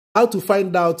How to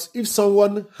find out if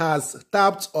someone has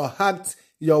tapped or hacked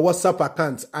your WhatsApp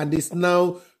account and is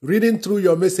now reading through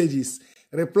your messages,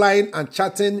 replying and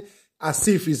chatting as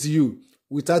if it's you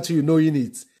without you knowing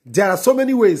it. There are so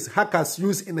many ways hackers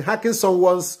use in hacking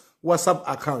someone's WhatsApp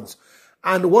account,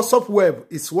 and WhatsApp Web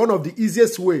is one of the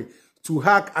easiest way to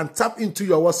hack and tap into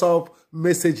your WhatsApp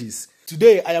messages.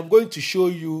 Today, I am going to show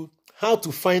you how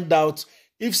to find out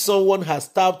if someone has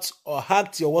tapped or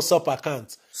hacked your WhatsApp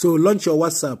account. So launch your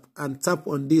WhatsApp and tap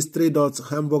on this 3-dot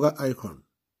hamburger icon.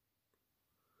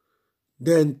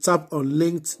 Then tap on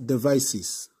linked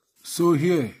devices. So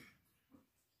here,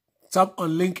 tap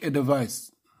on link a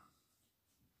device.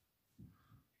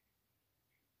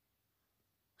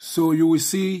 So you will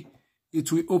see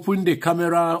it will open the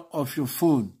camera of your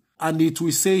phone and it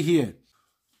will say here,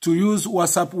 to use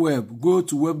WhatsApp Web, go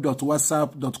to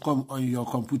web.whatsapp.com on your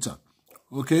computer.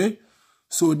 Okay?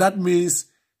 So that means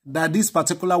that this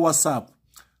particular WhatsApp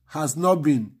has not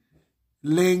been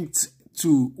linked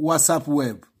to WhatsApp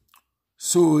Web.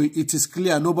 So it is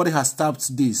clear nobody has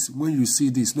tapped this. When you see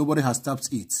this, nobody has tapped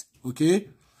it. Okay?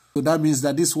 So that means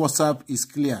that this WhatsApp is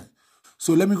clear.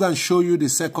 So let me go and show you the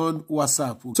second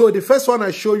WhatsApp. So the first one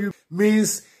I show you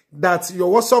means that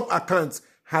your WhatsApp account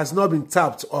has not been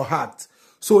tapped or hacked.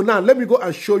 So now let me go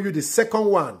and show you the second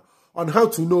one on how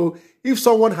to know if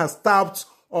someone has tapped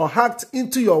or hacked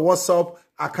into your WhatsApp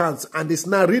account and is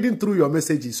now reading through your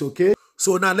messages, okay?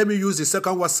 So now let me use the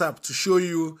second WhatsApp to show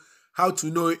you how to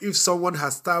know if someone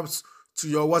has tapped to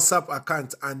your WhatsApp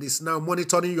account and is now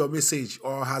monitoring your message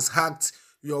or has hacked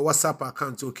your WhatsApp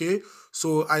account, okay?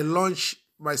 So I launch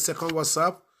my second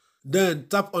WhatsApp, then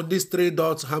tap on this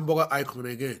 3-dot hamburger icon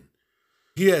again.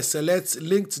 Here, select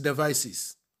linked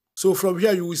devices. So from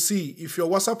here, you will see if your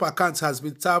WhatsApp account has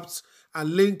been tapped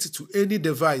and linked to any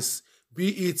device, be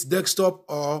it desktop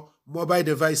or mobile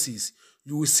devices.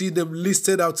 You will see them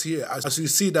listed out here. As you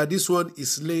see that this one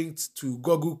is linked to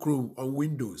Google Chrome on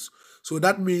Windows. So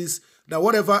that means that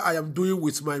whatever I am doing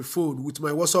with my phone, with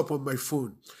my WhatsApp on my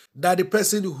phone, that the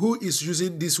person who is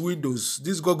using this Windows,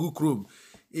 this Google Chrome,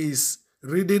 is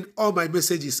reading all my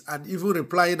messages and even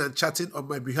replying and chatting on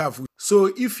my behalf.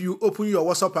 So if you open your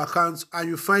WhatsApp account and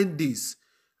you find this,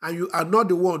 and you are not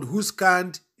the one who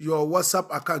scanned your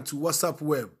WhatsApp account to WhatsApp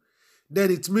Web, then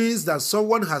it means that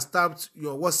someone has tapped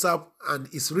your WhatsApp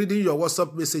and is reading your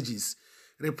WhatsApp messages,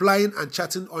 replying and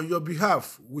chatting on your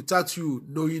behalf without you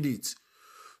knowing it.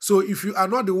 So if you are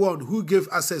not the one who gave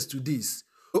access to this,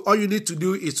 all you need to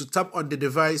do is to tap on the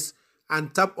device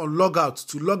and tap on logout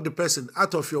to log the person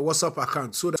out of your WhatsApp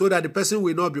account so that the person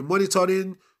will not be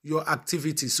monitoring your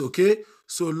activities, okay?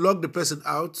 So log the person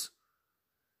out.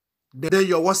 Then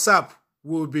your WhatsApp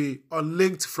will be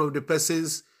unlinked from the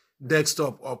person's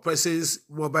desktop or person's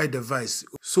mobile device.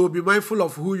 So be mindful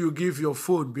of who you give your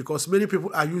phone, because many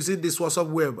people are using this WhatsApp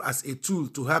Web as a tool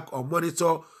to hack or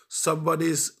monitor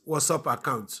somebody's WhatsApp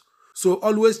account. So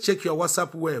always check your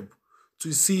WhatsApp Web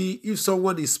to see if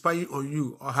someone is spying on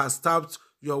you or has tapped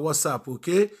your WhatsApp,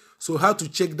 okay? So how to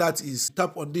check that is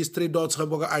tap on this 3-dot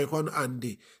hamburger icon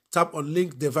and tap on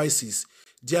link devices.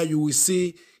 There you will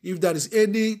see if there is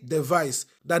any device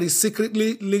that is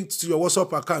secretly linked to your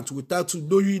WhatsApp account without you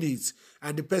knowing it,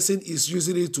 and the person is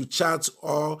using it to chat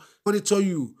or monitor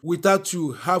you without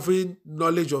you having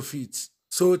knowledge of it.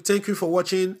 So thank you for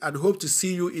watching and hope to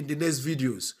see you in the next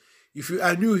videos. If you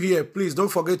are new here, please don't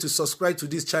forget to subscribe to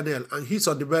this channel and hit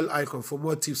on the bell icon for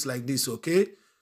more tips like this, okay?